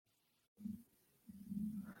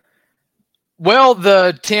Well,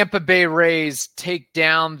 the Tampa Bay Rays take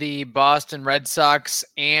down the Boston Red Sox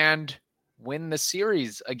and win the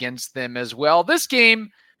series against them as well. This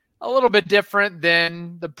game, a little bit different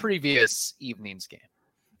than the previous evening's game.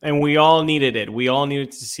 And we all needed it. We all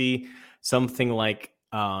needed to see something like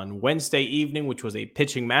on Wednesday evening, which was a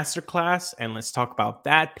pitching masterclass. And let's talk about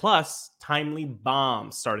that, plus timely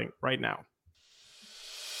bombs starting right now.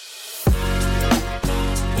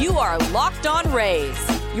 You are Locked On Rays,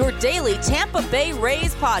 your daily Tampa Bay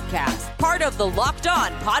Rays podcast, part of the Locked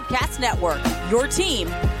On Podcast Network, your team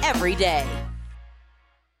every day.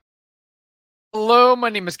 Hello, my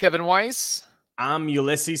name is Kevin Weiss. I'm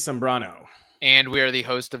Ulysses Zambrano. And we are the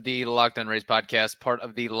host of the Locked On Rays podcast, part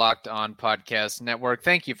of the Locked On Podcast Network.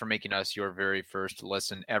 Thank you for making us your very first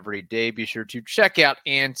listen every day. Be sure to check out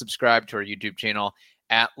and subscribe to our YouTube channel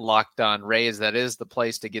at Locked On Rays. That is the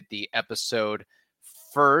place to get the episode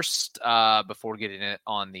first before getting it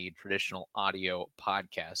on the traditional audio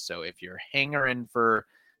podcast. So if you're hanging for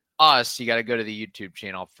us, you got to go to the YouTube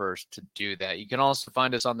channel first to do that. You can also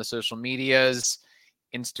find us on the social medias,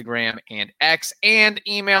 Instagram and X, and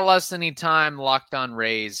email us anytime,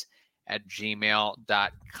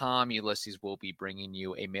 lockedonrays@gmail.com. Ulysses will be bringing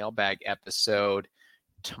you a mailbag episode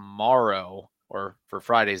tomorrow, or for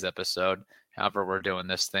Friday's episode, however we're doing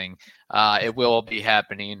this thing. It will be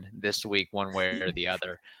happening this week one way or the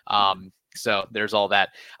other. So there's all that.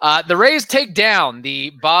 The Rays take down the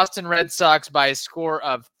Boston Red Sox by a score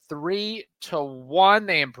of 3-1.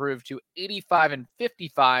 They improve to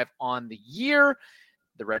 85-55 on the year.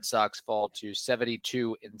 The Red Sox fall to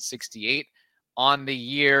 72-68 on the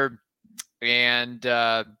year. And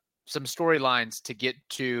some storylines to get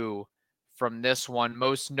to from this one,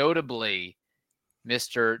 most notably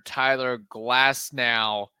Mr. Tyler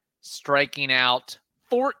Glasnow striking out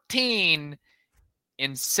 14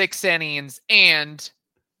 in 6 innings and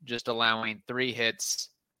just allowing 3 hits,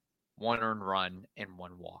 1 earned run, and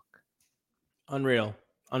 1 walk. Unreal.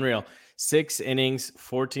 6 innings,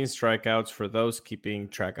 14 strikeouts for those keeping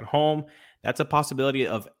track at home. That's a possibility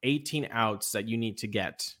of 18 outs that you need to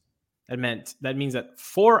get. That means that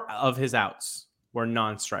 4 of his outs were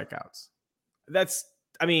non-strikeouts.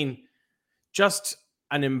 Just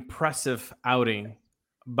an impressive outing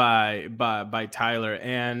by Tyler.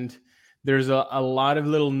 And there's a lot of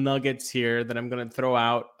little nuggets here that I'm going to throw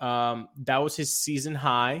out. That was his season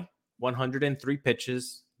high, 103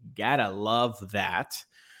 pitches. Gotta love that.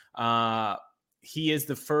 He is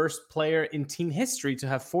the first player in team history to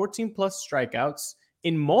have 14 plus strikeouts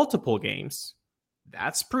in multiple games.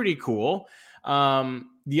 That's pretty cool.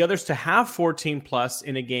 The others to have 14 plus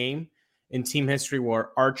in a game in team history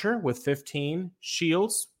were Archer with 15,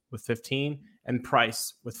 Shields with 15, and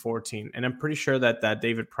Price with 14. And I'm pretty sure that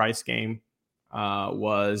David Price game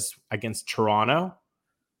was against Toronto,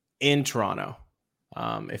 in Toronto,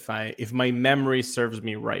 if my memory serves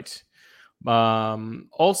me right.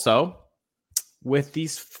 Also, with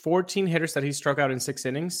these 14 hitters that he struck out in 6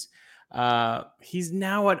 innings, he's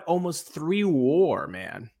now at almost 3 WAR,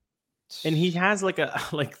 man. And he has like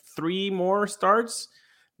 3 more starts.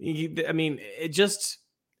 It's just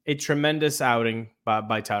a tremendous outing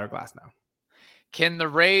by Tyler Glasnow. Can the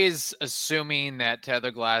Rays, assuming that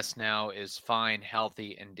Tyler Glasnow is fine,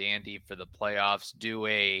 healthy, and dandy for the playoffs, do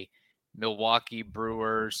a Milwaukee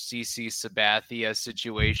Brewers CC Sabathia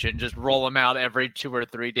situation, just roll him out every 2 or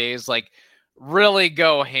 3 days, like really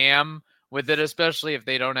go ham with it, especially if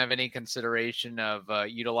they don't have any consideration of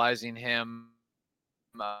utilizing him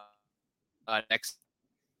next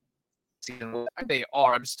season? They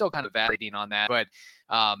are. I'm still kind of validating on that, but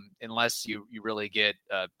unless you really get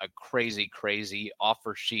a crazy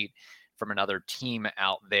offer sheet from another team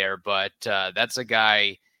out there, but that's a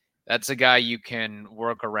guy you can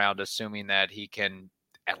work around, assuming that he can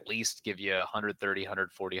at least give you 130,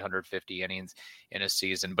 140, 150 innings in a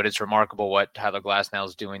season. But it's remarkable what Tyler Glasnow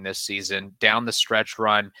is doing this season. Down the stretch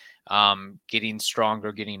run, getting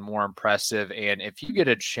stronger, getting more impressive. And if you get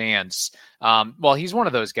a chance, he's one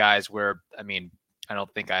of those guys where, I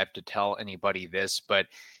don't think I have to tell anybody this, but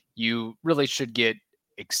you really should get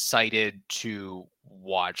excited to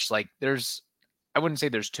watch. Like I wouldn't say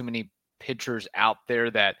there's too many pitchers out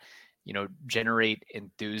there that, generate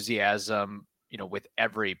enthusiasm, with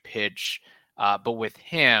every pitch. But with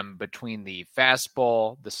him, between the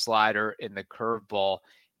fastball, the slider, and the curveball,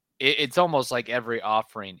 it's almost like every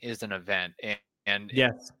offering is an event. And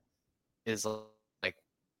yes, it is like,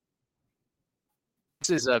 this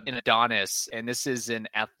is an Adonis, and this is an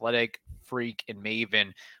athletic freak and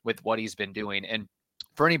maven with what he's been doing. And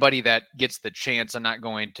for anybody that gets the chance, I'm not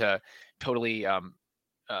going to totally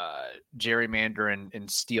gerrymander and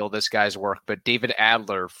steal this guy's work, but David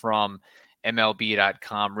Adler from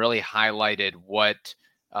MLB.com really highlighted what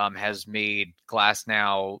has made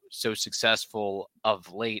Glasnow so successful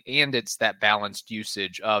of late, and it's that balanced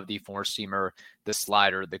usage of the four-seamer, the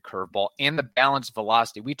slider, the curveball, and the balanced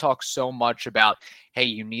velocity. We talk so much about, hey,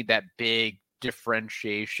 you need that big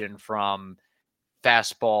differentiation from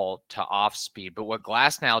fastball to off speed, but what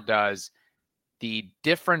Glasnow does, the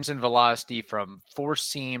difference in velocity from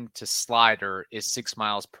four-seam to slider is 6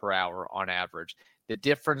 miles per hour on average. The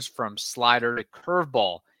difference from slider to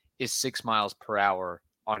curveball is 6 miles per hour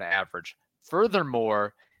on average.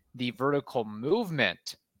 Furthermore, the vertical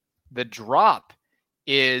movement, the drop,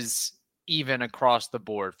 is even across the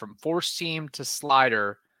board. From four-seam to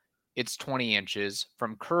slider, it's 20 inches.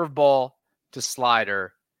 From curveball to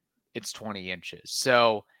slider, it's 20 inches.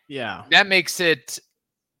 So yeah, that makes it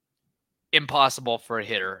impossible for a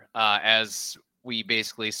hitter, as we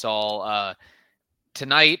basically saw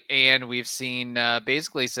tonight, and we've seen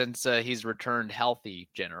basically since he's returned healthy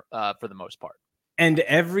for the most part. And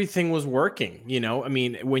everything was working, I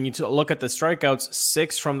mean, when you look at the strikeouts,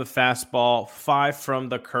 6 from the fastball, 5 from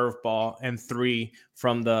the curveball, and 3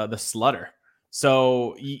 from the slutter.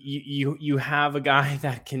 So you have a guy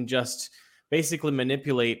that can just basically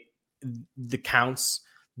manipulate the counts,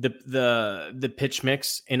 the pitch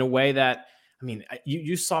mix in a way that, I mean,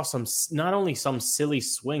 you saw not only some silly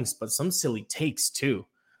swings, but some silly takes too.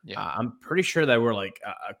 Yeah. I'm pretty sure that were like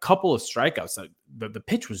a couple of strikeouts. The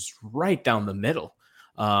pitch was right down the middle.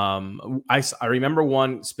 I remember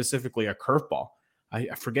one specifically, a curveball. I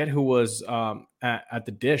forget who was at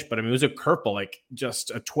the dish, but I mean, it was a curveball, like just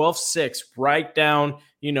a 12-6 right down,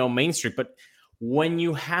 Main Street. But when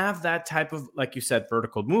you have that type of, like you said,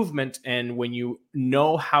 vertical movement, and when you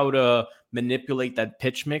know how to manipulate that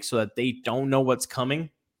pitch mix so that they don't know what's coming,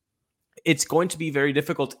 it's going to be very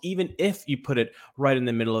difficult, even if you put it right in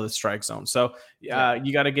the middle of the strike zone. So you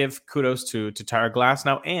got to give kudos to Tyler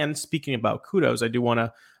Glasnow. And speaking about kudos, I do want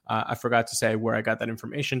to, I forgot to say where I got that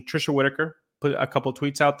information. Trisha Whitaker put a couple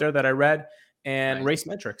tweets out there that I read, and Race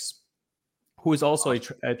Metrics, who is also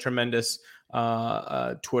a tremendous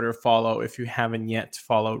Twitter follow. If you haven't yet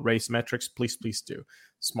followed Race Metrics, please do.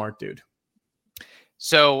 Smart dude.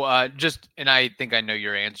 So and I think I know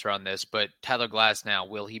your answer on this, but Tyler Glasnow,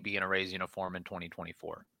 will he be in a Rays uniform in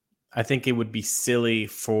 2024? I think it would be silly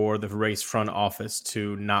for the Rays front office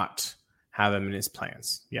to not have him in his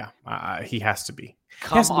plans. Yeah, he has to be.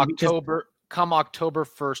 Come October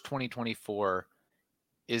 1st, 2024,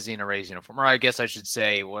 is he in a Rays uniform? Or I guess I should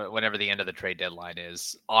say whenever the end of the trade deadline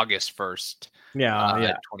is, August 1st,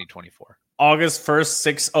 2024. August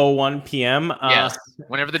 1st, 6:01 p.m. Yes,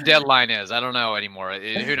 whenever the deadline is. I don't know anymore.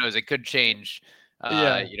 Who knows? It could change,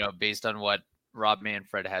 based on what Rob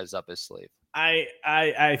Manfred has up his sleeve.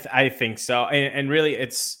 I think so. And really,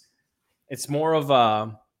 it's more of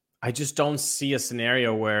I just don't see a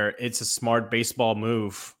scenario where it's a smart baseball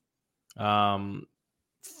move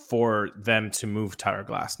for them to move Tyler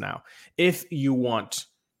Glasnow. If you want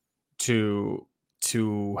to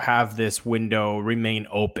have this window remain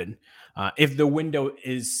open, if the window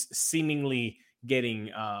is seemingly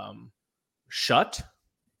getting shut,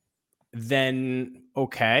 then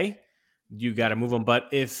okay, you got to move them. But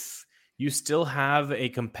if you still have a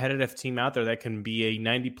competitive team out there that can be a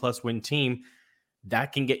 90-plus win team,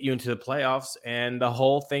 that can get you into the playoffs. And the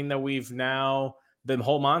whole thing that the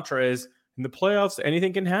whole mantra is, in the playoffs,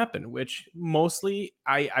 anything can happen, which mostly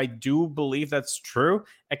I do believe that's true,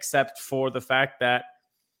 except for the fact that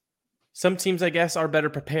some teams, I guess, are better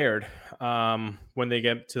prepared when they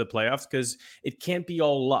get to the playoffs, because it can't be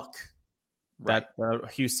all luck that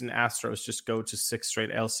Houston Astros just go to 6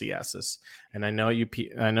 straight LCSs. And I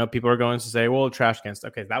know people are going to say, well, trash cans.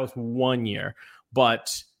 Okay, that was 1 year,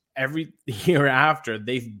 but every year after,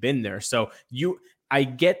 they've been there. So I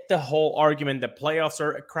get the whole argument that playoffs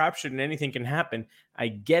are a crapshoot and anything can happen. I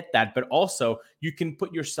get that, but also you can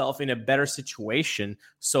put yourself in a better situation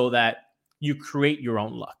so that you create your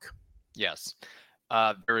own luck. Yes,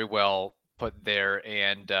 very well put there.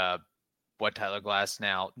 And what Tyler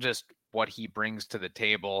Glasnow, just what he brings to the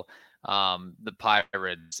table, the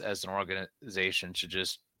Pirates as an organization should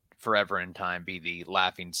just forever in time be the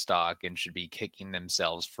laughing stock and should be kicking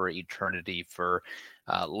themselves for eternity for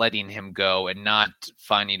letting him go and not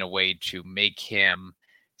finding a way to make him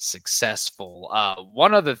successful.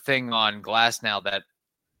 One other thing on Glasnow that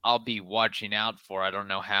I'll be watching out for, I don't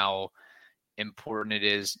know how important it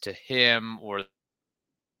is to him or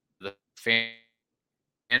the fan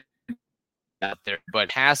out there, but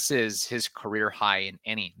passes his career high in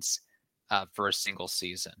innings for a single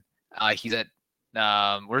season. He's at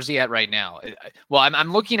where's he at right now? Well,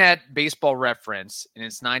 I'm looking at Baseball Reference, and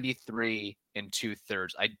it's 93 2/3.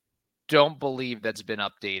 I don't believe that's been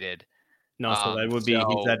updated. No, so that would be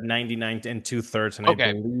he's at 99 and 2/3, and okay.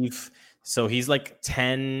 I believe so. He's like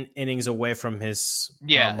 10 innings away from his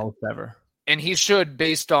most ever. And he should,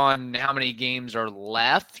 based on how many games are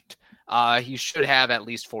left, he should have at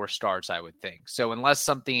least 4 starts, I would think. So unless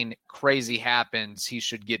something crazy happens, he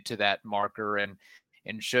should get to that marker and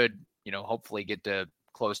should, hopefully get to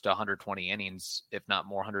close to 120 innings, if not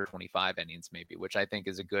more, 125 innings maybe, which I think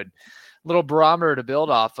is a good little barometer to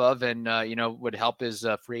build off of, and would help his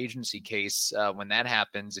free agency case when that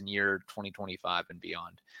happens in year 2025 and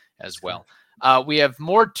beyond as well. We have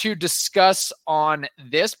more to discuss on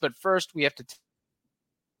this, but first we have to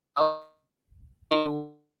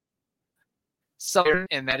something,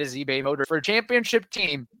 and that is eBay Motors. For a championship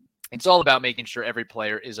team, it's all about making sure every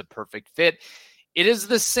player is a perfect fit. It is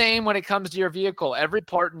the same when it comes to your vehicle. Every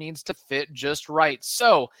part needs to fit just right.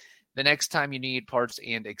 So the next time you need parts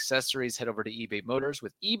and accessories, head over to eBay Motors.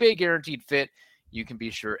 With eBay Guaranteed Fit, you can be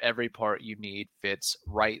sure every part you need fits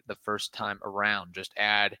right the first time around. Just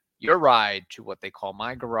add your ride to what they call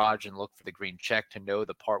My Garage and look for the green check to know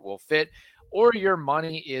the part will fit, or your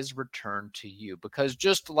money is returned to you. Because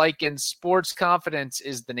just like in sports, confidence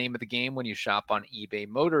is the name of the game when you shop on eBay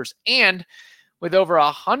Motors. And with over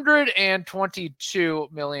 122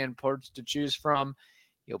 million parts to choose from,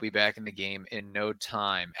 you'll be back in the game in no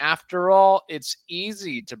time. After all, it's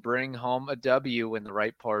easy to bring home a W when the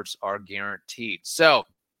right parts are guaranteed. So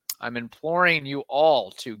I'm imploring you all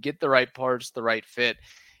to get the right parts, the right fit,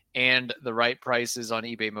 and the right prices on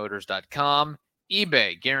ebaymotors.com.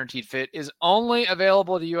 eBay Guaranteed Fit is only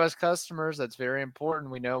available to U.S. customers. That's very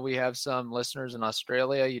important. We know we have some listeners in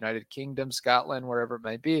Australia, United Kingdom, Scotland, wherever it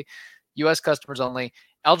might be. U.S. customers only.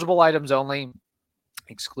 Eligible items only.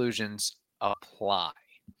 Exclusions apply.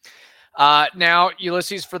 Now,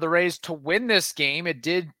 Ulysses, for the Rays to win this game, it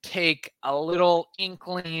did take a little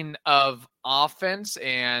inkling of offense,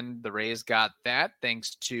 and the Rays got that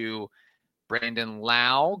thanks to Brandon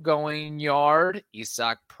Lau going yard,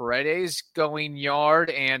 Isaac Paredes going yard,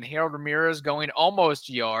 and Harold Ramirez going almost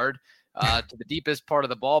yard to the deepest part of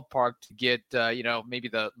the ballpark to get, maybe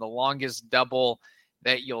the longest double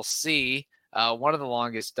that you'll see, one of the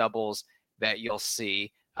longest doubles that you'll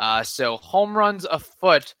see. So home runs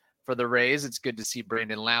afoot for the Rays. It's good to see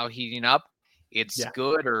Brandon Lau heating up. It's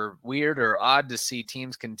good or weird or odd to see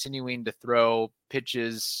teams continuing to throw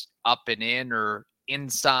pitches up and in or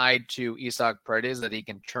inside to Isaac Paredes that he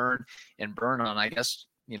can turn and burn on. I guess,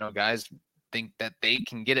 guys think that they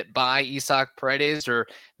can get it by Isaac Paredes, or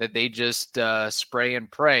that they just spray and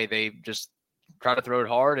pray. They just try to throw it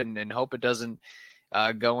hard and hope it doesn't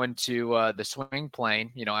go into the swing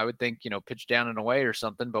plane. I would think, pitch down and away or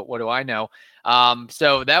something, but what do I know?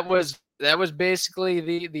 So that was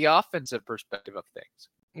basically the offensive perspective of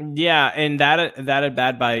things. Yeah, and that at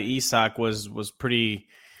bat by Isaac was pretty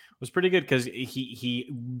good because he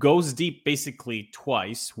goes deep basically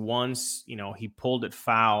twice. Once, he pulled it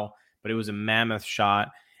foul, but it was a mammoth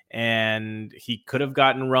shot, and he could have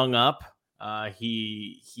gotten rung up.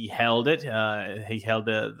 He held it. He held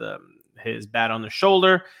his bat on the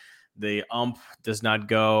shoulder. The ump does not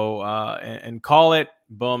go and call it.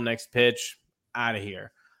 Boom, next pitch, out of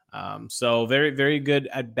here. So very, very good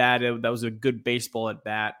at bat. That was a good baseball at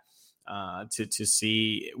bat to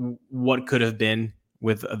see what could have been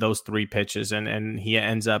with those 3 pitches. And he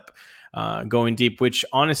ends up going deep, which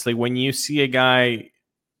honestly, when you see a guy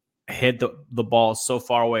hit the ball so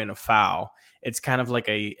far away in a foul, it's kind of like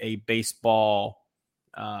a baseball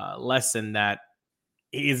lesson that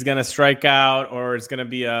he's going to strike out, or it's going to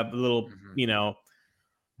be a little,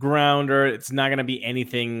 grounder. It's not going to be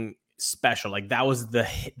anything special. Like that was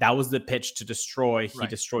the pitch to destroy. He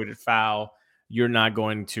destroyed it foul. You're not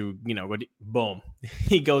going to, boom.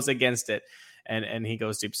 He goes against it and he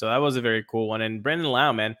goes deep. So that was a very cool one. And Brandon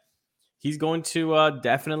Lau, man, he's going to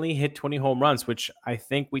definitely hit 20 home runs, which I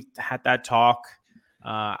think we had that talk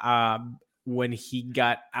when he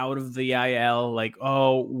got out of the IL, like,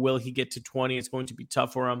 oh, will he get to 20? It's going to be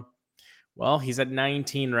tough for him. Well, he's at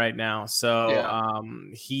 19 right now. So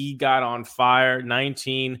he got on fire.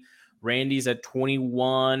 19. Randy's at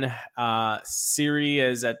 21. Siri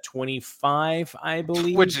is at 25, I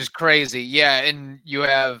believe. Which is crazy. Yeah, and you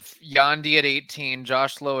have Yandy at 18,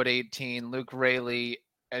 Josh Lowe at 18, Luke Raley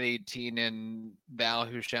at 18, and Val,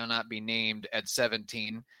 who shall not be named, at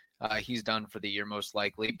 17. He's done for the year most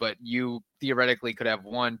likely, but you theoretically could have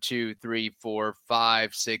 1, 2, 3, 4,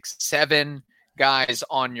 5, 6, 7 guys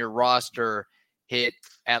on your roster hit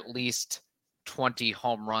at least 20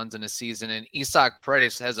 home runs in a season, and Isaac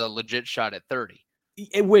Paredes has a legit shot at 30.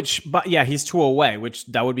 But he's 2 away, which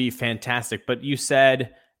that would be fantastic. But you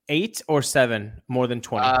said 8 or 7 more than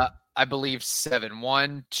 20? I believe 7.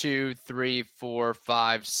 1, 2, 3, 4,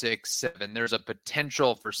 5, 6, 7. There's a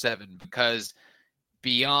potential for 7 because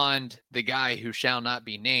beyond the guy who shall not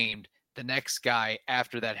be named, the next guy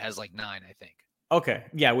after that has like 9, I think. Okay.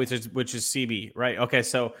 Yeah, which is CB, right? Okay,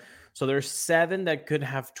 so there's 7 that could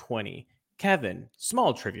have 20. Kevin,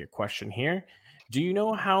 small trivia question here. Do you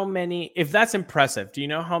know how many, if that's impressive, do you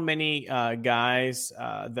know how many guys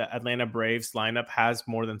the Atlanta Braves lineup has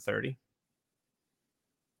more than 30?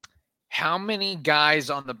 How many guys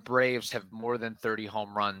on the Braves have more than 30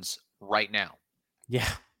 home runs right now? Yeah.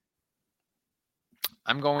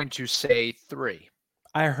 I'm going to say 3.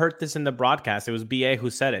 I heard this in the broadcast. It was BA who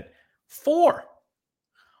said it. 4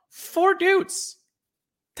 dudes.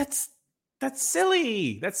 That's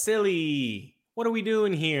silly. That's silly. What are we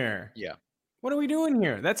doing here? Yeah. What are we doing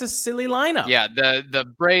here? That's a silly lineup. Yeah, the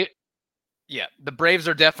Braves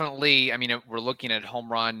are definitely, I mean, if we're looking at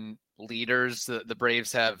home run leaders, the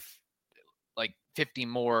Braves have like 50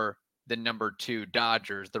 more than number 2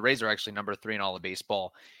 Dodgers. The Rays are actually number 3 in all of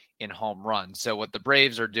baseball in home runs. So what the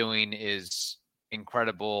Braves are doing is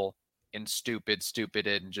incredible and stupid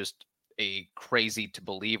in just a crazy to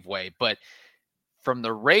believe way. But from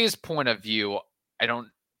the Rays point of view, I don't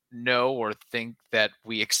know or think that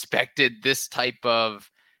we expected this type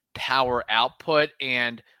of power output.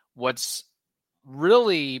 And what's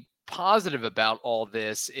really positive about all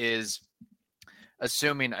this is,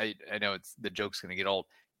 assuming, I know the joke's going to get old,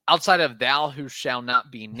 outside of thou who shall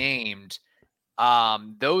not be named,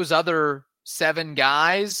 those other 7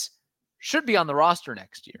 guys should be on the roster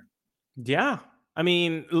next year. Yeah. I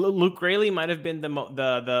mean, Luke Raley might have been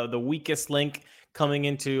the weakest link coming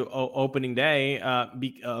into opening day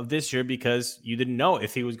of this year because you didn't know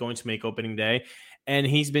if he was going to make opening day, and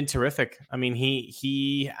he's been terrific. I mean,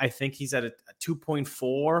 I think he's at a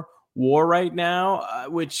 2.4 WAR right now,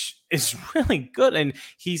 which is really good, and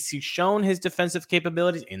he's shown his defensive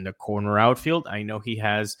capabilities in the corner outfield. I know he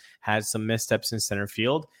has had some missteps in center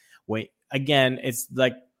field. Again, it's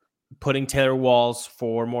like putting Taylor Walls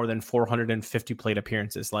for more than 450 plate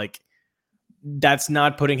appearances. Like, that's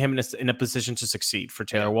not putting him in a position to succeed. For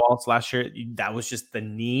Taylor Walls last year, that was just the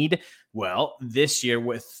need. Well, this year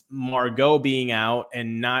with Margot being out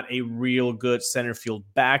and not a real good center field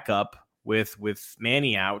backup with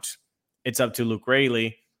Manny out, it's up to Luke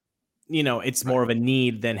Raley. You know, it's more of a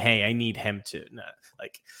need than, hey, I need him to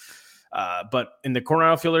but in the corner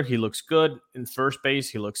outfielder, he looks good. In first base,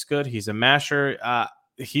 he looks good. He's a masher.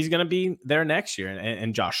 He's going to be there next year.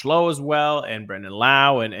 And Josh Lowe as well, and Brendan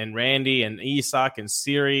Lau, and Randy, and Isak, and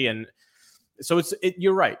Siri. And so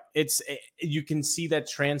you're right. You can see that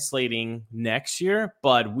translating next year,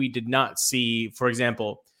 but we did not see, for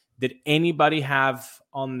example, did anybody have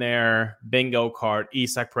on their bingo card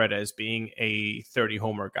Isak Paredes being a 30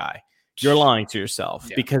 homer guy? You're lying to yourself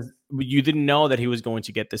because you didn't know that he was going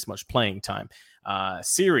to get this much playing time.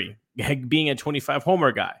 Siri being a 25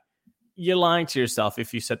 homer guy. You're lying to yourself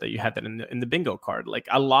if you said that you had that in the bingo card. Like,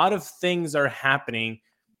 a lot of things are happening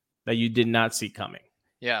that you did not see coming.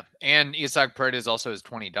 Yeah, and Isak Paredes also has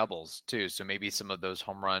 20 doubles too, so maybe some of those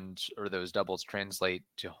home runs or those doubles translate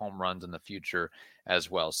to home runs in the future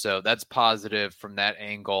as well. So that's positive from that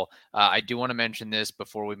angle. I do want to mention this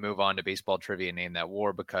before we move on to baseball trivia, Name That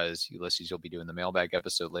War, because Ulysses, you'll be doing the mailbag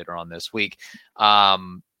episode later on this week.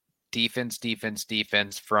 Defense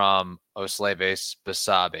from Osleves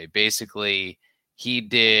Basabe. Basically, he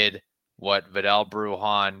did what Vidal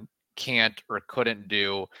Brujan can't or couldn't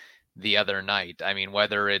do the other night. I mean,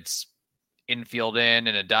 whether it's infield in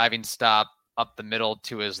and a diving stop up the middle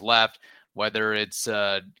to his left, whether it's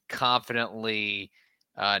confidently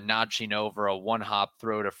notching over a one-hop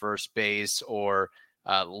throw to first base, or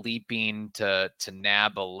leaping to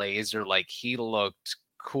nab a laser, like, he looked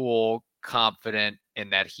cool, confident, in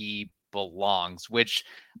that he belongs, which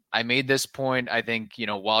I made this point, I think,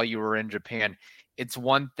 while you were in Japan. It's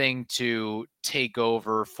one thing to take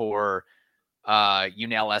over for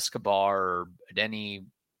Yunel Escobar or Denny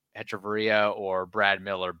Hechavarria or Brad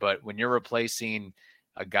Miller, but when you're replacing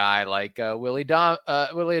a guy like Willie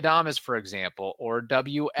Adames, for example, or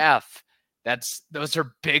WF, those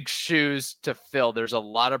are big shoes to fill. There's a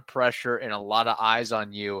lot of pressure and a lot of eyes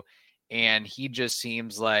on you, and he just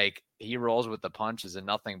seems like he rolls with the punches and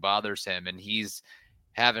nothing bothers him, and he's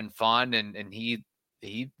having fun, and he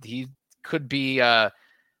could be a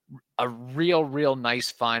real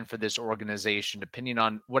nice find for this organization, depending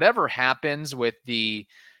on whatever happens with the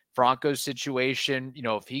Franco situation.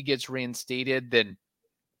 If he gets reinstated, then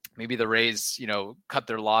maybe the Rays, cut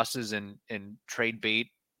their losses and trade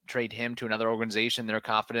him to another organization. They're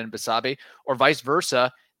confident in Basabe, or vice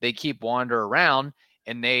versa. They keep Wander around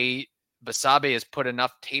and they Basabe has put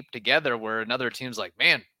enough tape together where another team's like,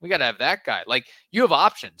 man, we got to have that guy. Like, you have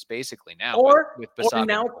options basically now with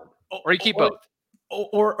Basabe. Or you keep both.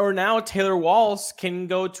 Or now Taylor Walls can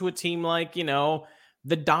go to a team like,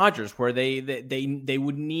 the Dodgers, where they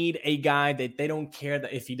would need a guy that they don't care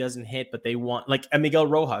that if he doesn't hit, but they want, like a Miguel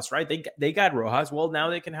Rojas, right? They got Rojas. Well, now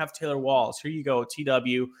they can have Taylor Walls. Here you go,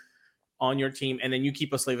 TW on your team, and then you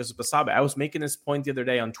keep Osleivis Basabe. I was making this point the other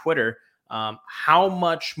day on Twitter. How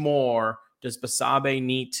much more does Basabe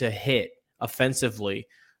need to hit offensively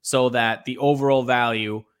so that the overall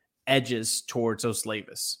value edges towards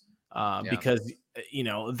Osleivis? Because,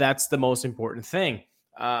 that's the most important thing.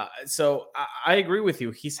 So I agree with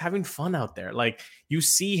you. He's having fun out there. Like, you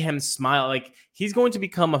see him smile. Like, he's going to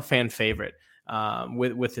become a fan favorite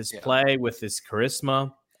with his play, with his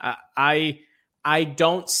charisma. I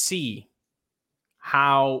don't see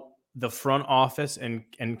how the front office and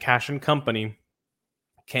Cash and Company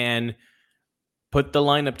can put the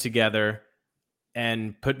lineup together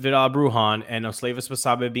and put Vidal Brujan and Osleivis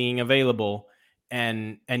Basabe being available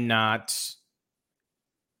and not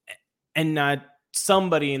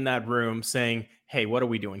somebody in that room saying, hey, what are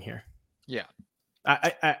we doing here? Yeah.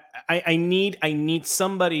 I need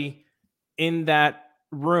somebody in that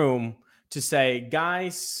room to say,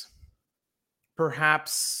 guys,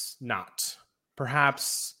 perhaps not.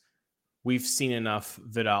 Perhaps we've seen enough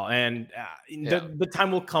Vidal, and the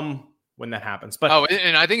time will come when that happens. But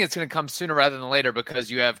and I think it's going to come sooner rather than later, because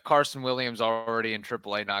you have Carson Williams already in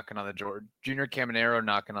AAA knocking on the door, Junior Caminero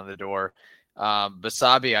knocking on the door.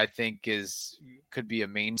 Basabe, I think, could be a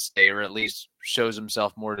mainstay, or at least shows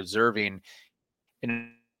himself more deserving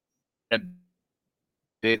in a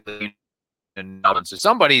big league. And so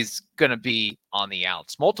somebody's going to be on the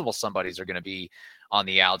outs. Multiple somebodies are going to be on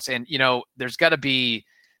the outs. And, there's got to be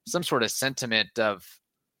some sort of sentiment of,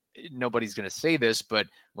 nobody's going to say this, but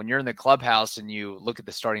when you're in the clubhouse and you look at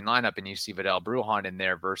the starting lineup and you see Vidal Brujan in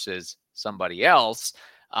there versus somebody else,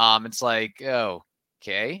 it's like, oh,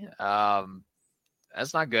 okay,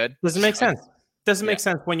 that's not good. Doesn't make sense. Doesn't make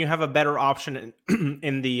sense when you have a better option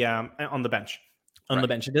in the on the bench. The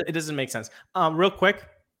bench, it doesn't make sense. Real quick,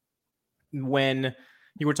 when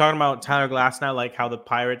you were talking about Tyler Glasnow, like how the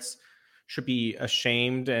Pirates should be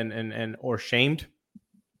ashamed and or shamed.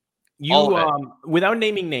 You without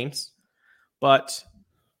naming names, but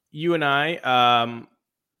you and I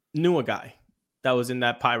knew a guy that was in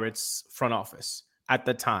that Pirates front office at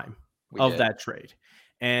the time that trade,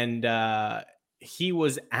 and he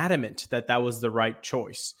was adamant that was the right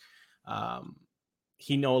choice.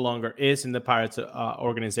 He no longer is in the Pirates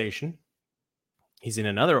organization. He's in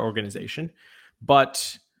another organization,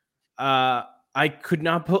 but I could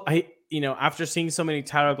not put. After seeing so many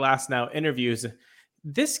Tyler Glasnow interviews,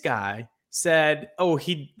 this guy said,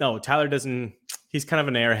 Tyler doesn't. He's kind of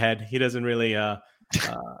an airhead. He doesn't really,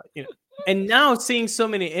 And now seeing so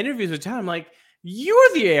many interviews with Tyler, I'm like,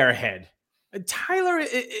 you're the airhead. Tyler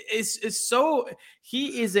is so.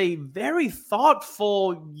 He is a very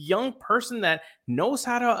thoughtful young person that knows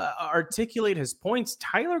how to articulate his points.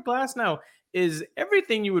 Tyler Glasnow is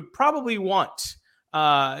everything you would probably want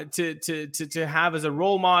to have as a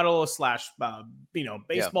role model /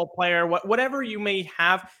 baseball player, whatever you may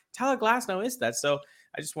have. Tyler Glasnow is that. So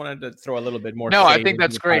I just wanted to throw a little bit more. No, I think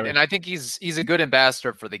that's great. And I think he's a good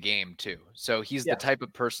ambassador for the game too. So he's the type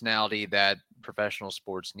of personality that professional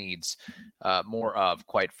sports needs more of,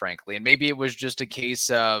 quite frankly. And maybe it was just a case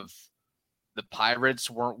of the Pirates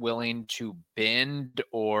weren't willing to bend,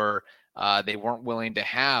 or they weren't willing to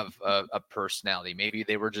have a personality. Maybe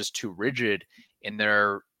they were just too rigid in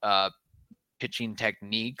their pitching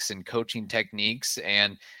techniques and coaching techniques.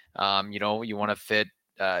 And, you want to fit,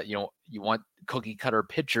 you want cookie cutter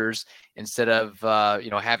pitchers instead of,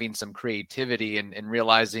 having some creativity and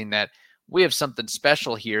realizing that we have something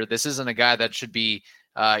special here. This isn't a guy that should be,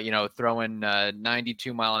 throwing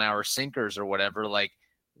 92 mile an hour sinkers or whatever. Like,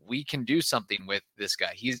 we can do something with this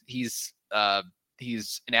guy. He's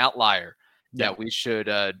an outlier that we should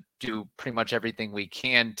do pretty much everything we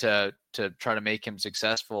can to try to make him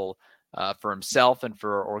successful for himself and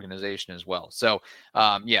for our organization as well. So,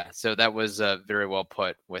 so that was very well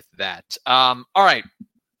put with that. All right,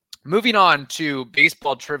 moving on to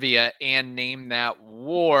baseball trivia and Name That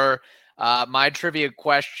War. My trivia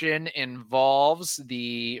question involves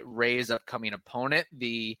the Rays' upcoming opponent,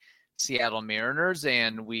 the Seattle Mariners,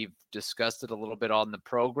 and we've discussed it a little bit on the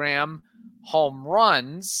program. Home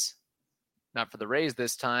runs, not for the Rays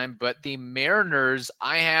this time, but the Mariners.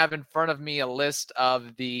 I have in front of me a list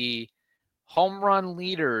of the home run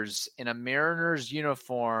leaders in a Mariners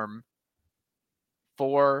uniform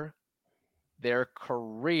for their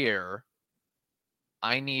career.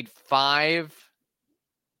 I need 5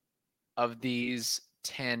 of these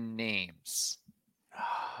 10 names.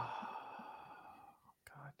 God.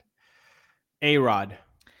 A-Rod.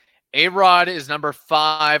 A-Rod is number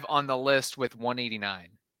 5 on the list with 189.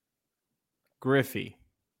 Griffey.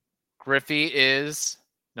 Griffey is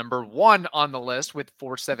number 1 on the list with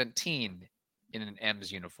 417 in an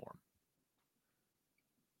M's uniform.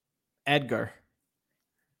 Edgar.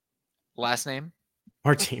 Last name?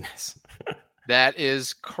 Martinez. That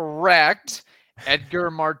is correct. Edgar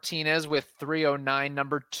Martinez with 309,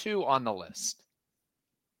 number 2 on the list.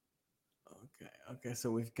 Okay,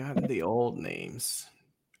 so we've gotten the old names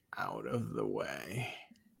out of the way.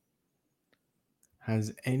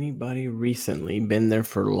 Has anybody recently been there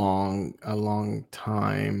for a long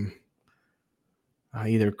time?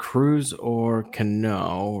 Either Cruz or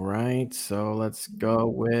Cano, right? So let's go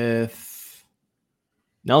with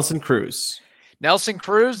Nelson Cruz. Nelson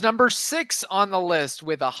Cruz, number 6 on the list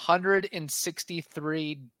with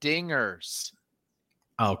 163 dingers.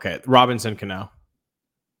 Okay, Robinson Cano.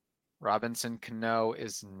 Robinson Cano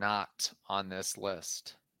is not on this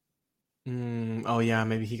list. Oh yeah,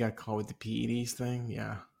 maybe he got caught with the PEDs thing.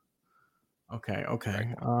 Yeah. Okay.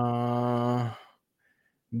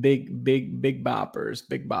 Big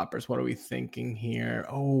boppers. What are we thinking here?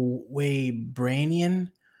 Oh wait,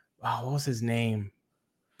 Branian. Wow, what was his name?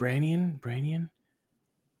 Branian.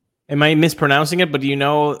 Am I mispronouncing it? But do you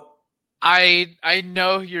know? I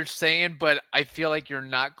know who you're saying, but I feel like you're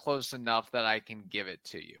not close enough that I can give it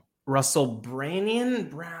to you. Russell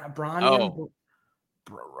Branian. Never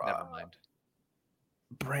mind.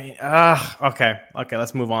 Okay.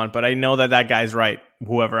 Let's move on. But I know that guy's right.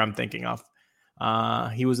 Whoever I'm thinking of,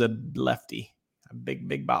 he was a lefty, a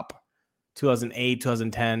big bop, 2008,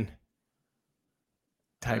 2010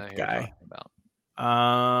 type guy.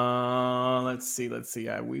 Let's see.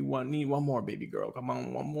 We need one more, baby girl. Come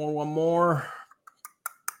on, one more.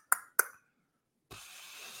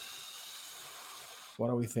 What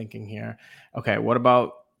are we thinking here? Okay, what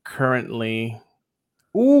about currently?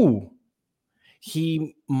 Ooh,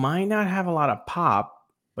 he might not have a lot of pop,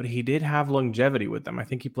 but he did have longevity with them. I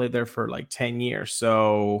think he played there for like 10 years.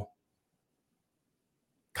 So,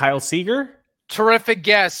 Kyle Seager? Terrific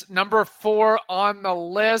guess. Number 4 on the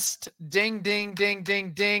list. Ding, ding, ding,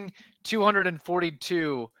 ding, ding.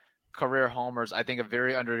 242 career homers. I think a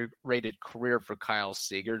very underrated career for Kyle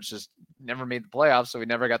Seager. Just never made the playoffs, so he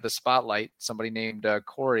never got the spotlight. Somebody named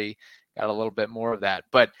Corey got a little bit more of that.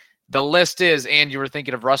 But the list is, and you were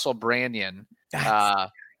thinking of Russell Branian,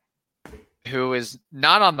 who is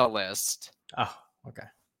not on the list. Oh, okay.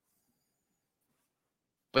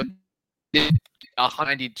 But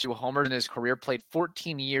 192 homers in his career, played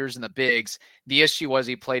 14 years in the bigs. The issue was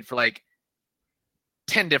he played for like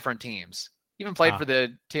 10 different teams. Even played for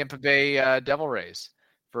the Tampa Bay Devil Rays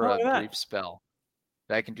for a brief spell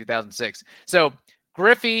back in 2006. So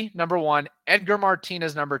Griffey, number 1. Edgar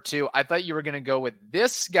Martinez, number 2. I thought you were going to go with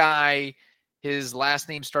this guy. His last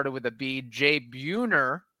name started with a B. Jay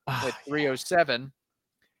Buhner with 307.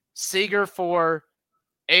 Seager 4.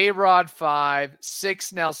 A-Rod 5.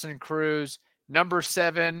 6. Nelson Cruz. Number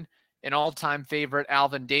 7, an all-time favorite,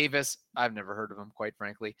 Alvin Davis. I've never heard of him, quite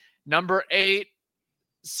frankly. Number 8,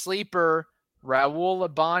 sleeper, Raul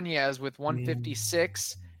Ibanez with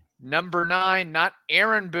 156. Number 9, not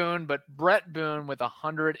Aaron Boone, but Brett Boone with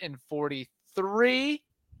 143.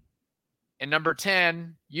 And number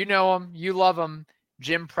 10, you know him, you love him,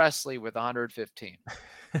 Jim Presley with 115.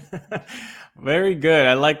 Very good.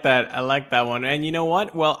 I like that one. And you know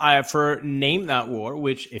what? Well, for Name That War,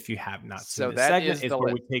 which if you have not seen this segment, is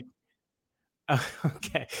where we take.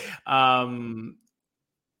 Okay.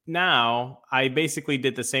 Now I basically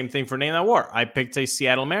did the same thing for Name That War. I picked a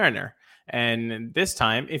Seattle Mariner, and this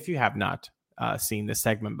time, if you have not seen this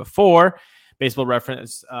segment before, Baseball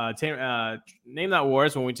Reference Name That War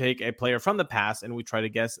is when we take a player from the past and we try to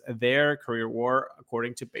guess their career WAR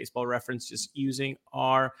according to Baseball Reference, just using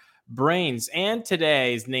our brains. And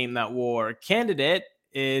today's Name That War candidate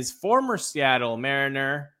is former Seattle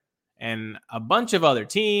Mariner and a bunch of other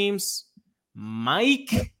teams,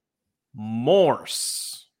 Mike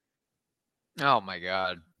Morse. Oh my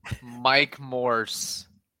God. Mike Morse.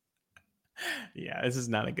 Yeah, this is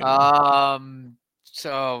not a good one.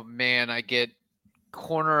 So man, I get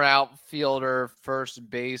corner outfielder, first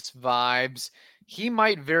base vibes. He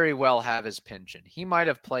might very well have his pension. He might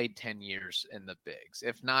have played 10 years in the bigs,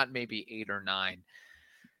 if not maybe 8 or 9.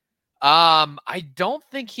 I don't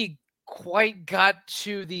think he quite got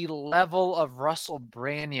to the level of Russell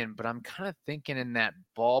Branian, but I'm kind of thinking in that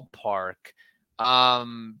ballpark.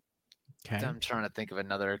 Okay. I'm trying to think of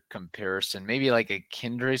another comparison. Maybe like a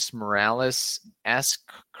Kendrys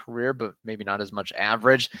Morales-esque career, but maybe not as much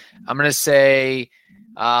average. I'm going to say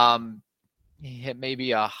he hit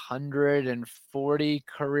maybe 140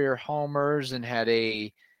 career homers and had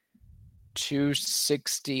a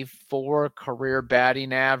 264 career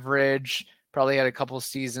batting average. Probably had a couple of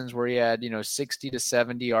seasons where he had, 60 to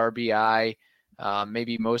 70 RBI.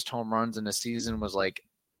 Maybe most home runs in a season was like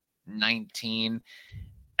 19.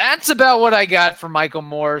 That's about what I got from Michael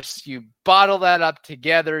Morse. You bottle that up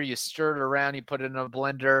together, you stir it around, you put it in a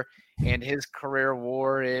blender, and his career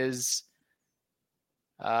WAR is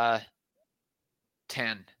 10.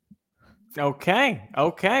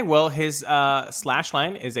 Okay. Well, his slash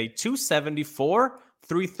line is a 274,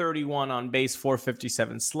 331 on base,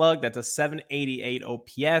 457 slug. That's a 788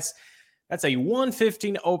 OPS. That's a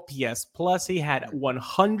 115 OPS. Plus, he had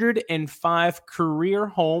 105 career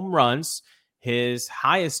home runs. His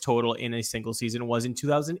highest total in a single season was in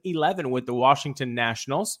 2011 with the Washington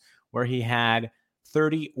Nationals, where he had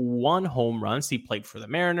 31 home runs. He played for the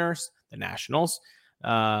Mariners, the Nationals,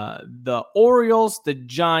 the Orioles, the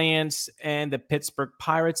Giants, and the Pittsburgh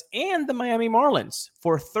Pirates, and the Miami Marlins.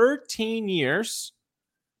 For 13 years,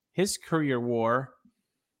 his career WAR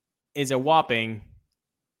is a whopping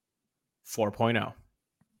 4.0.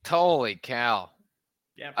 Holy cow.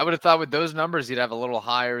 Yeah, I would have thought with those numbers he'd have a little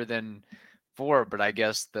higher than 4, but I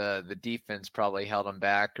guess the defense probably held him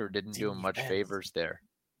back or didn't do him much favors there.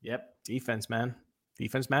 Yep, defense, man.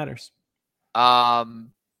 Defense matters.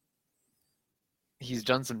 He's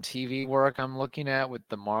done some TV work I'm looking at with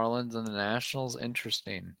the Marlins and the Nationals.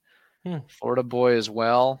 Interesting. Florida boy as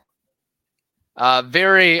well.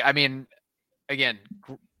 Again,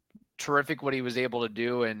 terrific what he was able to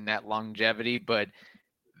do in that longevity, but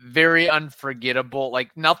very unforgettable.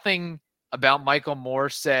 Like nothing about Michael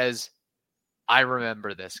Morse says, I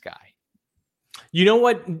remember this guy. You know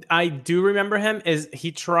what I do remember him is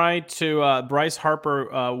he tried to Bryce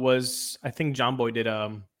Harper was, I think John Boy did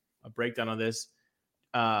a breakdown on this.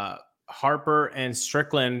 Harper and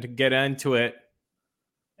Strickland get into it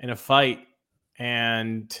in a fight,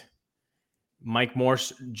 and Mike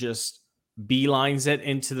Morse just beelines it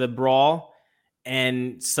into the brawl,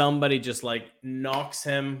 and somebody just like knocks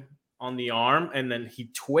him on the arm, and then he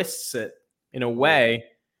twists it in a way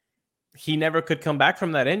he never could come back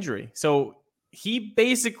from that injury. So he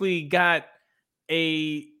basically got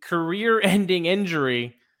a career-ending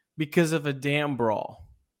injury because of a damn brawl.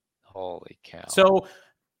 Holy cow. So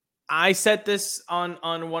I said this on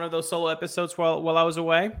one of those solo episodes while I was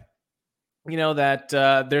away,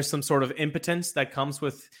 that there's some sort of impotence that comes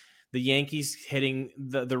with the Yankees hitting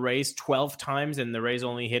the Rays 12 times and the Rays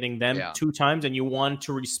only hitting them 2 times, and you want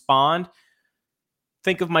to respond.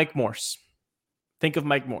 Think of Mike Morse.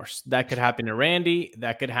 That could happen to Randy.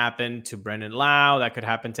 That could happen to Brendan Lau. That could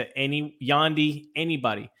happen to Yandy,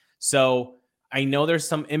 anybody. So I know there's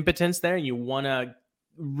some impotence there, and you want to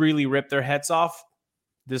really rip their heads off.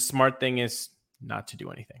 The smart thing is not to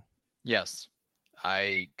do anything. Yes,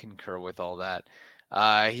 I concur with all that.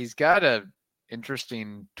 He's got a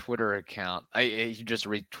interesting Twitter account. He just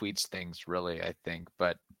retweets things, really, I think.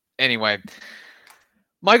 But anyway,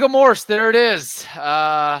 Michael Morse, there it is.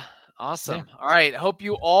 Awesome. Yeah. All right. Hope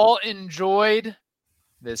you all enjoyed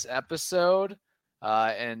this episode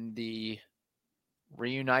and the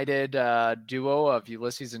reunited duo of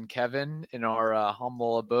Ulysses and Kevin in our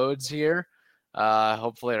humble abodes here.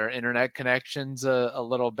 Hopefully our internet connection's a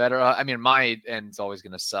little better. My end's always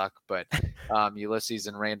going to suck, but Ulysses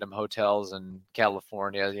in random hotels in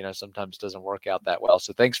California, sometimes doesn't work out that well.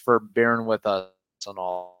 So thanks for bearing with us on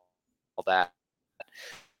all that.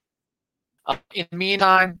 In the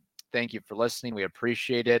meantime, thank you for listening. We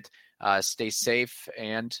appreciate it. Stay safe,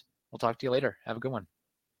 and we'll talk to you later. Have a good one.